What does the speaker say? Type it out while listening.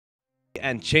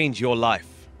and change your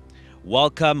life.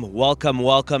 Welcome, welcome,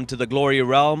 welcome to the Glory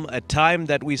Realm, a time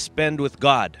that we spend with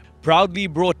God. Proudly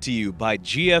brought to you by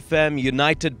GFM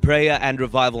United Prayer and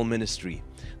Revival Ministry,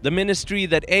 the ministry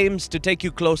that aims to take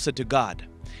you closer to God.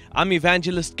 I'm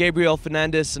Evangelist Gabriel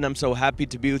Fernandes, and I'm so happy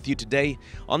to be with you today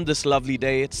on this lovely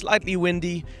day. It's slightly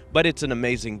windy, but it's an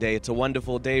amazing day. It's a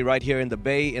wonderful day right here in the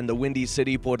Bay, in the windy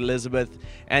city, Port Elizabeth,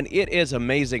 and it is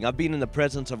amazing. I've been in the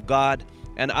presence of God,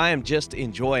 and I am just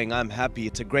enjoying. I'm happy.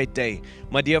 It's a great day.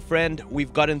 My dear friend,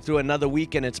 we've gotten through another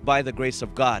week, and it's by the grace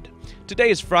of God.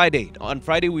 Today is Friday. On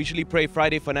Friday, we usually pray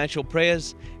Friday financial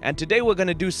prayers, and today we're going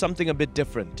to do something a bit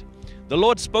different. The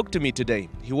Lord spoke to me today.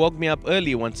 He woke me up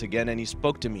early once again and He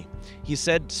spoke to me. He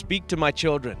said, speak to my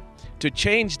children to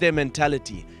change their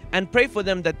mentality and pray for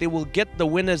them that they will get the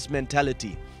winner's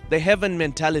mentality, the heaven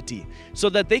mentality, so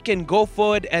that they can go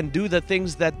forward and do the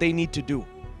things that they need to do.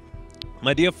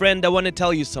 My dear friend, I want to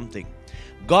tell you something.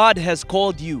 God has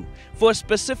called you for a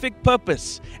specific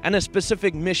purpose and a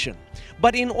specific mission.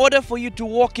 But in order for you to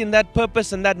walk in that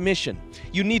purpose and that mission,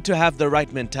 you need to have the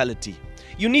right mentality.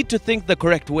 You need to think the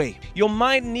correct way. Your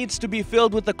mind needs to be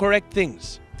filled with the correct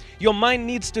things. Your mind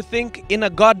needs to think in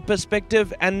a God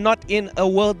perspective and not in a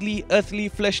worldly, earthly,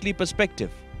 fleshly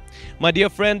perspective. My dear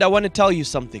friend, I want to tell you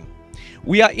something.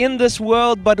 We are in this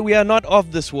world, but we are not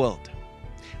of this world.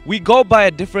 We go by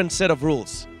a different set of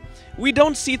rules. We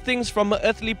don't see things from an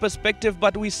earthly perspective,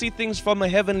 but we see things from a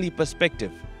heavenly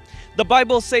perspective. The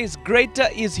Bible says, greater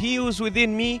is He who is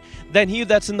within me than he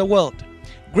that's in the world.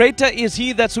 Greater is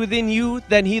He that's within you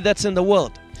than he that's in the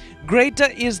world. Greater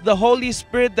is the Holy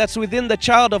Spirit that's within the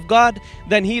child of God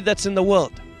than he that's in the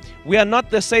world. We are not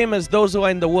the same as those who are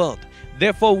in the world.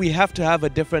 Therefore, we have to have a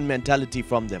different mentality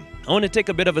from them. I want to take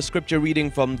a bit of a scripture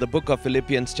reading from the book of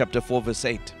Philippians chapter 4 verse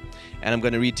 8. And I'm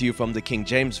going to read to you from the King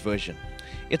James Version.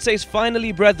 It says,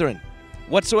 finally, brethren,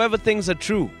 whatsoever things are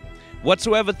true,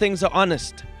 whatsoever things are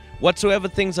honest, whatsoever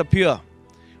things are pure,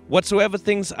 whatsoever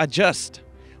things are just,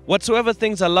 whatsoever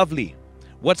things are lovely,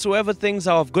 whatsoever things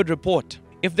are of good report,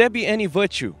 if there be any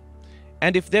virtue,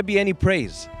 and if there be any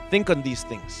praise, think on these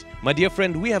things. My dear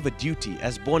friend, we have a duty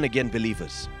as born-again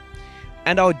believers.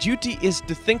 And our duty is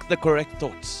to think the correct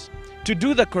thoughts, to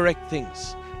do the correct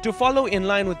things, to follow in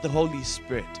line with the Holy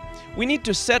Spirit. We need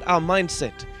to set our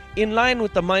mindset in line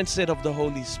with the mindset of the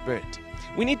Holy Spirit.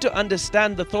 We need to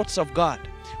understand the thoughts of God.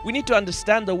 We need to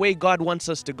understand the way God wants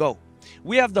us to go.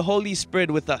 We have the Holy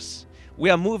Spirit with us. We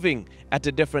are moving at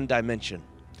a different dimension.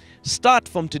 Start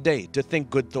from today to think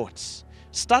good thoughts.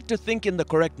 Start to think in the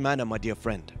correct manner, my dear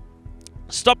friend.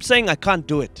 Stop saying, I can't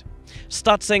do it.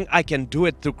 Start saying, I can do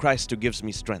it through Christ who gives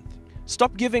me strength.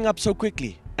 Stop giving up so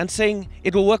quickly and saying,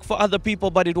 it will work for other people,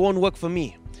 but it won't work for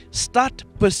me. Start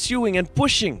pursuing and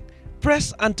pushing.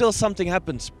 Press until something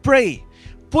happens. Pray.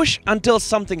 Push until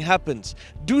something happens.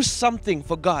 Do something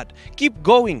for God. Keep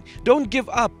going. Don't give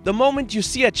up. The moment you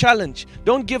see a challenge,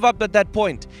 don't give up at that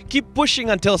point. Keep pushing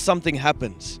until something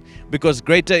happens. Because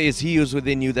greater is He who is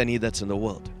within you than he that's in the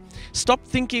world. Stop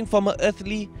thinking from an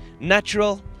earthly,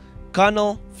 natural,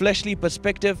 carnal, fleshly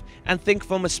perspective and think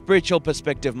from a spiritual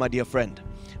perspective, my dear friend.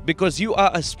 Because you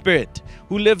are a spirit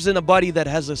who lives in a body that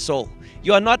has a soul.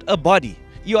 You are not a body.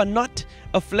 You are not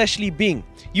a fleshly being.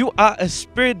 You are a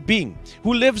spirit being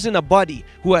who lives in a body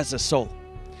who has a soul.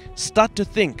 Start to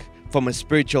think from a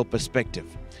spiritual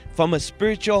perspective, from a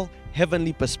spiritual,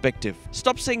 heavenly perspective.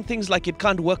 Stop saying things like it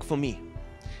can't work for me.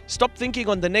 Stop thinking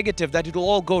on the negative that it will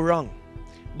all go wrong.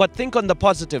 But think on the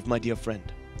positive, my dear friend.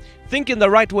 Think in the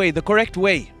right way, the correct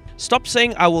way. Stop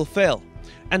saying I will fail.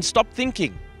 And stop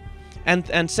thinking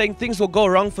and saying things will go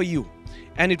wrong for you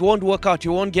and it won't work out.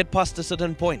 You won't get past a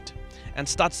certain point. And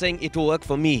start saying it will work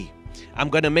for me. I'm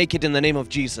going to make it in the name of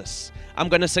Jesus. I'm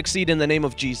going to succeed in the name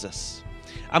of Jesus.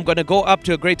 I'm going to go up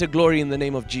to a greater glory in the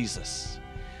name of Jesus.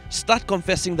 Start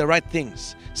confessing the right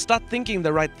things. Start thinking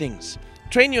the right things.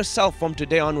 Train yourself from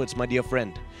today onwards, my dear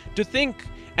friend, to think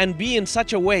and be in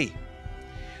such a way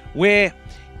where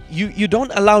you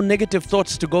don't allow negative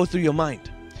thoughts to go through your mind.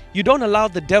 You don't allow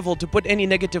the devil to put any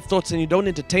negative thoughts and you don't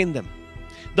entertain them.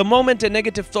 The moment a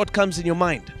negative thought comes in your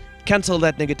mind, cancel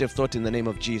that negative thought in the name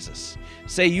of Jesus.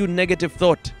 Say, you negative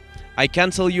thought, I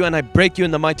cancel you and I break you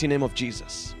in the mighty name of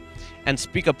Jesus. And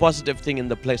speak a positive thing in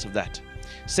the place of that.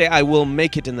 Say, I will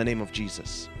make it in the name of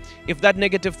Jesus. If that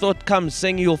negative thought comes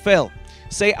saying you'll fail,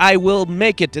 say, I will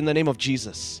make it in the name of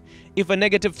Jesus. If a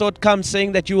negative thought comes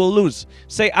saying that you will lose,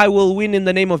 say, I will win in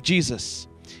the name of Jesus.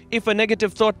 If a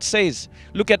negative thought says,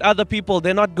 look at other people,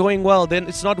 they're not going well, then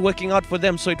it's not working out for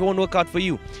them, so it won't work out for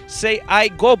you. Say, I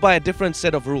go by a different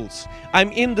set of rules.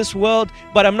 I'm in this world,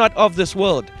 but I'm not of this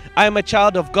world. I am a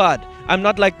child of God. I'm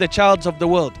not like the childs of the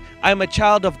world. I am a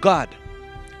child of God.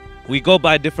 We go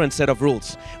by a different set of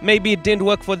rules. Maybe it didn't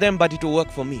work for them, but it will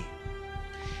work for me.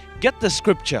 Get the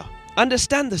scripture.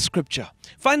 Understand the scripture.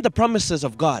 Find the promises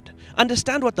of God.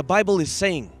 Understand what the Bible is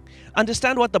saying.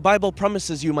 Understand what the Bible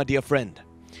promises you, my dear friend.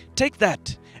 Take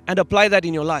that and apply that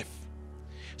in your life.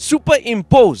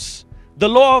 Superimpose the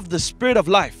law of the Spirit of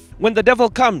life. When the devil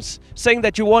comes saying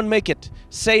that you won't make it,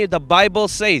 say the Bible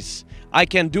says, I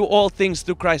can do all things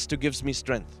through Christ who gives me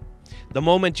strength. The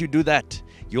moment you do that,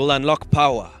 you'll unlock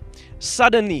power.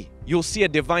 Suddenly, you'll see a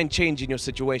divine change in your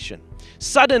situation.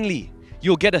 Suddenly,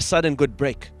 you'll get a sudden good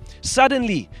break.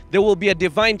 Suddenly, there will be a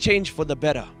divine change for the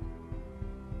better.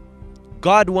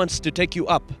 God wants to take you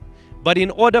up. But in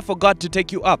order for God to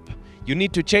take you up, you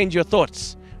need to change your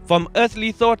thoughts from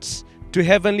earthly thoughts to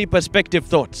heavenly perspective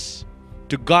thoughts,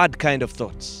 to God kind of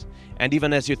thoughts. And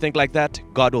even as you think like that,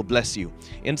 God will bless you.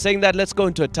 In saying that, let's go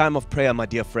into a time of prayer, my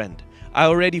dear friend. I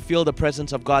already feel the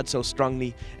presence of God so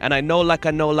strongly, and I know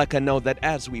that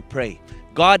as we pray,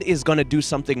 God is going to do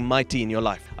something mighty in your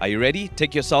life. Are you ready?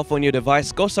 Take your cell phone, your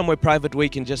device, go somewhere private where you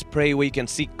can just pray, where you can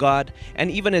seek God. And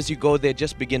even as you go there,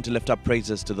 just begin to lift up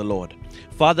praises to the Lord.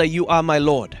 Father, you are my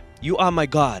Lord. You are my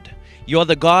God. You are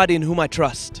the God in whom I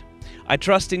trust. I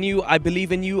trust in you. I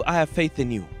believe in you. I have faith in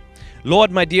you.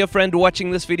 Lord, my dear friend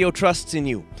watching this video trusts in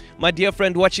you. My dear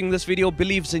friend watching this video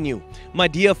believes in you. My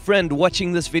dear friend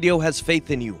watching this video has faith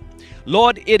in you.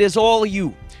 Lord, it is all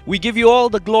you. We give you all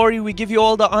the glory, we give you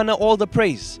all the honor, all the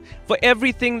praise for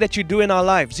everything that you do in our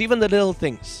lives, even the little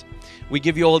things. We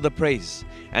give you all the praise,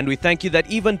 and we thank you that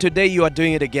even today you are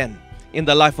doing it again in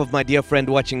the life of my dear friend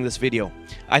watching this video.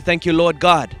 I thank you, Lord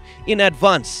God, in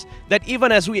advance that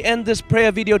even as we end this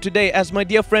prayer video today, as my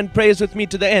dear friend prays with me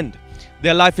to the end,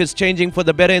 their life is changing for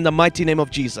the better in the mighty name of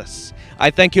Jesus.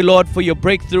 I thank you, Lord, for your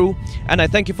breakthrough, and I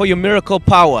thank you for your miracle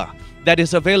power that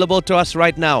is available to us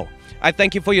right now. I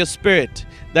thank you for your spirit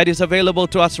that is available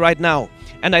to us right now.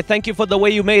 And I thank you for the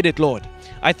way you made it, Lord.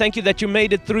 I thank you that you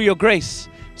made it through your grace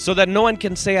so that no one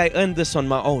can say I earned this on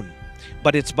my own,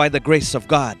 but it's by the grace of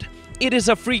God. It is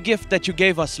a free gift that you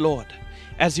gave us, Lord,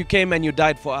 as you came and you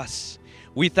died for us.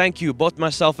 We thank you, both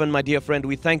myself and my dear friend,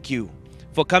 we thank you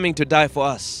for coming to die for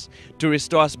us, to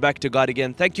restore us back to God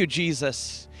again. Thank you,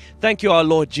 Jesus. Thank you, our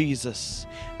Lord Jesus.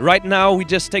 Right now, we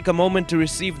just take a moment to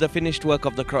receive the finished work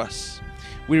of the cross.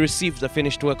 We receive the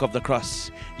finished work of the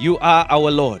cross. You are our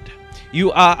Lord.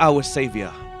 You are our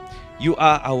Savior. You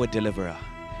are our deliverer.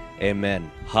 Amen.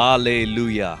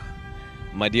 Hallelujah.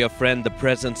 My dear friend, the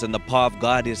presence and the power of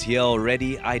God is here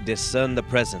already. I discern the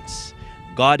presence.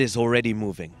 God is already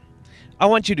moving. I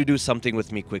want you to do something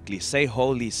with me quickly. Say,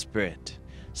 Holy Spirit,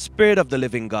 Spirit of the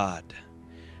living God,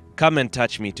 come and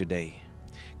touch me today.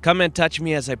 Come and touch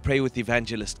me as I pray with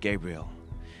Evangelist Gabriel.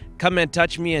 Come and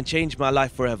touch me and change my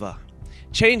life forever.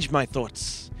 Change my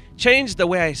thoughts. Change the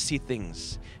way I see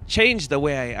things. Change the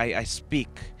way I speak.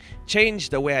 Change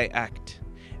the way I act.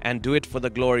 And do it for the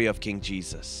glory of King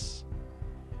Jesus.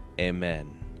 Amen.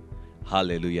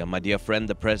 Hallelujah. My dear friend,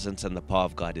 the presence and the power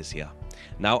of God is here.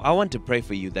 Now, I want to pray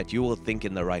for you that you will think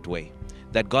in the right way,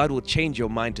 that God will change your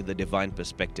mind to the divine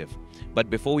perspective. But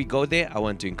before we go there, I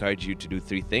want to encourage you to do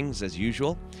 3 things as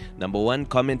usual. Number 1,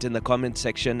 comment in the comment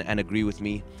section and agree with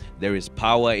me. There is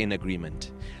power in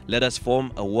agreement. Let us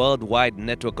form a worldwide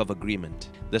network of agreement.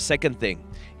 The second thing,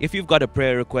 if you've got a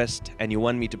prayer request and you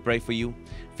want me to pray for you,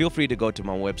 feel free to go to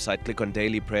my website, click on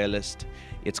Daily Prayer List.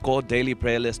 It's called Daily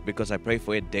Prayer List because I pray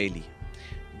for it daily.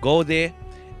 Go there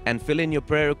and fill in your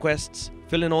prayer requests,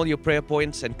 fill in all your prayer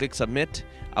points and click submit.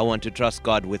 I want to trust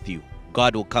God with you.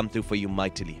 God will come through for you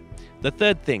mightily. The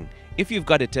third thing, if you've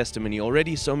got a testimony,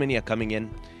 already so many are coming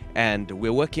in and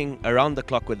we're working around the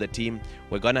clock with the team.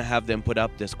 We're going to have them put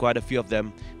up. There's quite a few of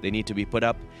them. They need to be put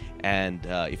up. And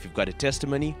if you've got a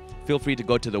testimony, feel free to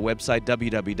go to the website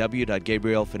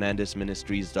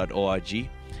www.gabrielfernandesministries.org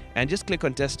and just click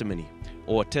on testimony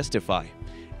or testify.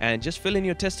 And just fill in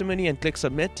your testimony and click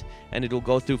submit and it will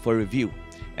go through for review.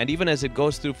 And even as it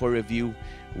goes through for review,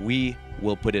 we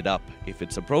will put it up. If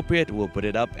it's appropriate, we'll put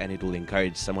it up and it will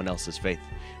encourage someone else's faith.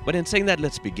 But in saying that,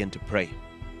 let's begin to pray.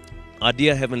 Our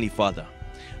dear Heavenly Father,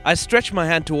 I stretch my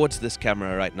hand towards this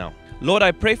camera right now. Lord,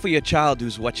 I pray for your child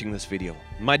who's watching this video.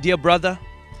 My dear brother,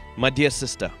 my dear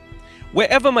sister.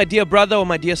 Wherever my dear brother or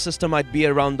my dear sister might be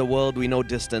around the world, we know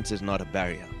distance is not a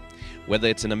barrier. Whether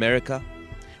it's in America,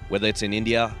 whether it's in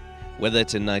India, whether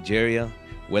it's in Nigeria,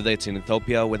 whether it's in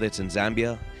Ethiopia, whether it's in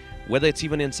Zambia, whether it's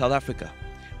even in South Africa,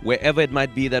 wherever it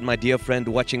might be that my dear friend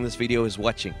watching this video is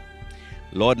watching.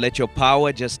 Lord, let your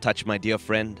power just touch my dear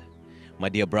friend, my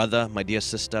dear brother, my dear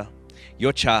sister,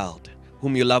 your child,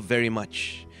 whom you love very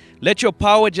much. Let your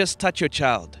power just touch your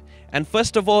child. And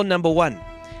first of all, number 1,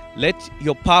 let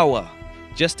your power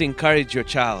just encourage your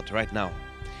child right now.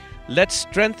 Let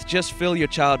strength just fill your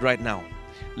child right now.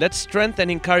 Let strength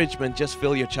and encouragement just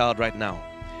fill your child right now.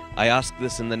 I ask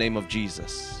this in the name of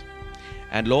Jesus.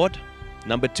 And Lord,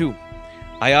 number 2,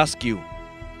 I ask you,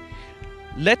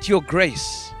 let your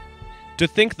grace to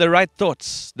think the right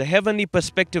thoughts, the heavenly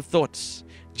perspective thoughts,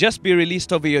 just be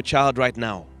released over your child right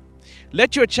now.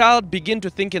 Let your child begin to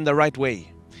think in the right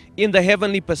way, in the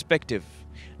heavenly perspective,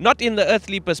 not in the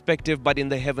earthly perspective, but in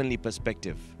the heavenly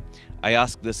perspective. I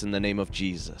ask this in the name of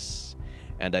Jesus,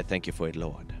 and I thank you for it,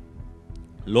 Lord.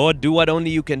 Lord, do what only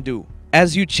you can do.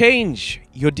 As you change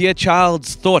your dear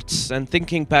child's thoughts and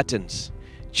thinking patterns,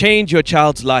 change your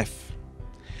child's life.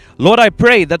 Lord, I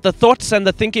pray that the thoughts and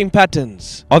the thinking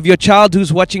patterns of your child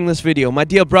who's watching this video, my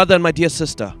dear brother and my dear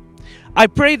sister, I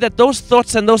pray that those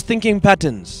thoughts and those thinking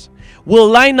patterns will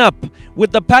line up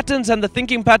with the patterns and the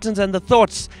thinking patterns and the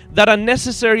thoughts that are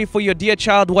necessary for your dear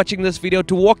child watching this video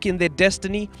to walk in their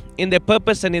destiny, in their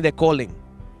purpose, and in their calling.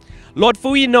 Lord,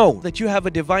 for we know that you have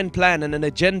a divine plan and an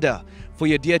agenda for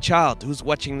your dear child who's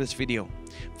watching this video.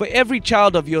 For every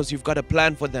child of yours, you've got a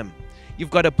plan for them.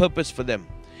 You've got a purpose for them.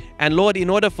 And Lord, in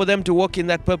order for them to walk in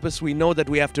that purpose, we know that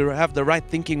we have to have the right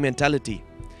thinking mentality.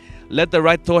 Let the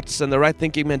right thoughts and the right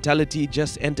thinking mentality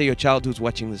just enter your child who's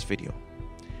watching this video.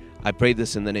 I pray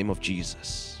this in the name of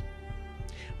Jesus.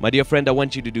 My dear friend, I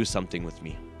want you to do something with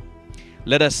me.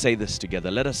 Let us say this together.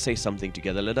 Let us say something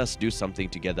together. Let us do something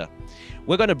together.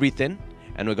 We're going to breathe in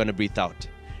and we're going to breathe out.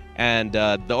 And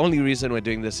the only reason we're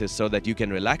doing this is so that you can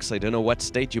relax. I don't know what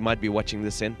state you might be watching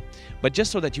this in, but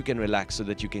just so that you can relax, so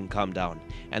that you can calm down.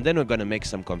 And then we're going to make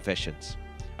some confessions.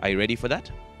 Are you ready for that?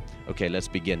 Okay, let's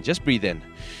begin. Just breathe in.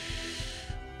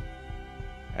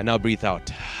 And now breathe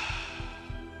out.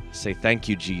 Say, thank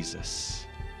you, Jesus.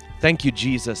 Thank you,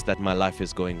 Jesus, that my life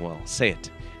is going well. Say it.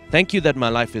 Thank you that my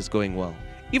life is going well.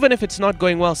 Even if it's not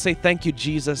going well, say, thank you,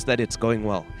 Jesus, that it's going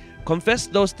well. Confess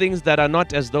those things that are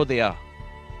not as though they are.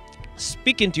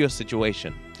 Speak into your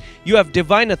situation. You have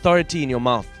divine authority in your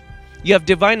mouth. You have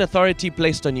divine authority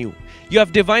placed on you. You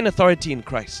have divine authority in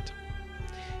Christ.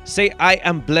 Say, I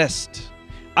am blessed.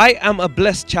 I am a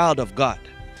blessed child of God.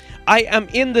 I am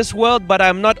in this world, but I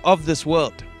am not of this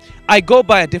world. I go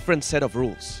by a different set of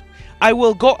rules. I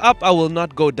will go up, I will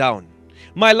not go down.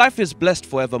 My life is blessed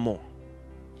forevermore.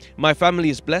 My family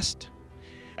is blessed.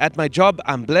 At my job,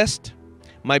 I'm blessed.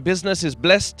 My business is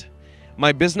blessed.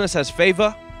 My business has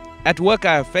favor. At work,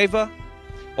 I have favor.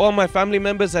 All my family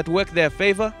members at work, they have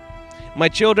favor. My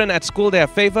children at school, they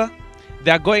have favor.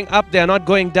 They are going up, they are not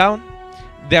going down.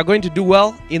 They are going to do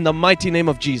well in the mighty name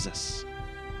of Jesus.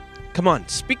 Come on,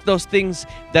 speak those things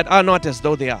that are not as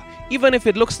though they are. Even if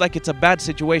it looks like it's a bad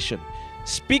situation,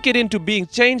 speak it into being.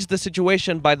 Change the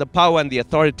situation by the power and the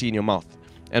authority in your mouth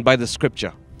and by the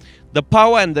scripture. The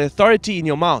power and the authority in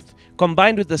your mouth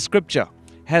combined with the scripture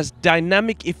has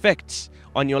dynamic effects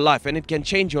on your life, and it can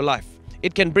change your life.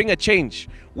 It can bring a change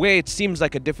where it seems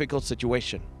like a difficult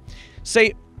situation.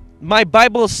 Say, my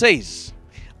Bible says,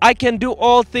 I can do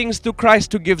all things through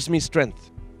Christ who gives me strength.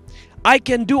 I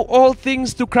can do all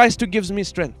things through Christ who gives me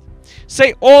strength.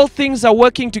 Say, all things are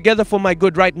working together for my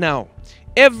good right now.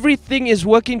 Everything is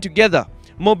working together,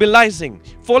 mobilizing,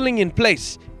 falling in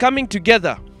place, coming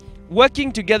together,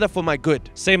 working together for my good.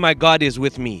 Say, my God is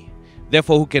with me.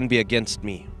 Therefore, who can be against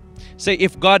me? Say,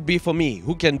 if God be for me,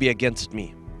 who can be against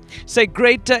me? Say,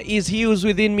 greater is he who's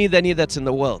within me than he that's in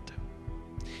the world.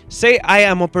 Say, I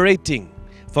am operating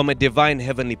from a divine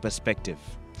heavenly perspective,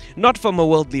 not from a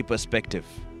worldly perspective.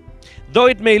 Though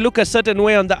it may look a certain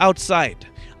way on the outside,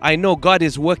 I know God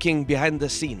is working behind the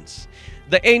scenes.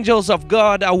 The angels of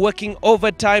God are working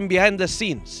overtime behind the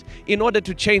scenes in order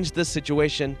to change this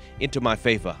situation into my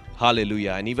favor.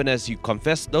 Hallelujah. And even as you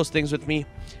confess those things with me,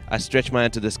 I stretch my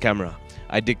hand to this camera.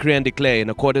 I decree and declare in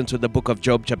accordance with the book of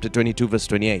Job chapter 22 verse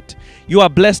 28. You are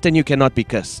blessed and you cannot be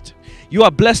cursed. You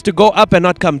are blessed to go up and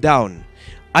not come down.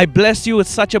 I bless you with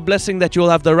such a blessing that you will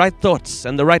have the right thoughts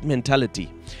and the right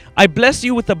mentality. I bless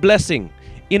you with a blessing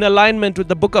in alignment with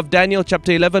the book of Daniel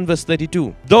chapter 11 verse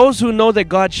 32. Those who know their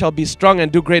God shall be strong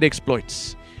and do great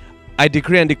exploits. I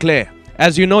decree and declare,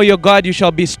 as you know your God, you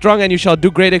shall be strong and you shall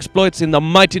do great exploits in the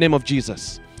mighty name of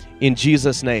Jesus. In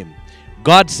Jesus' name.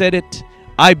 God said it,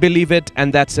 I believe it,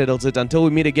 and that settles it. Until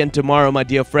we meet again tomorrow, my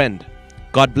dear friend,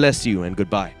 God bless you and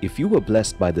goodbye. If you were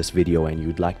blessed by this video and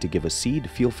you'd like to give a seed,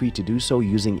 feel free to do so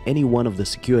using any one of the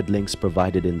secured links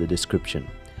provided in the description.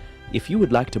 If you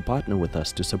would like to partner with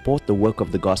us to support the work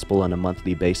of the gospel on a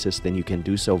monthly basis, then you can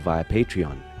do so via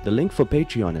Patreon. The link for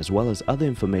Patreon as well as other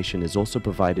information is also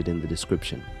provided in the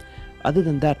description. Other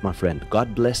than that, my friend,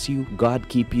 God bless you, God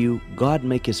keep you, God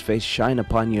make his face shine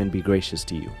upon you and be gracious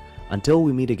to you. Until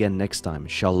we meet again next time,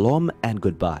 shalom and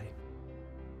goodbye.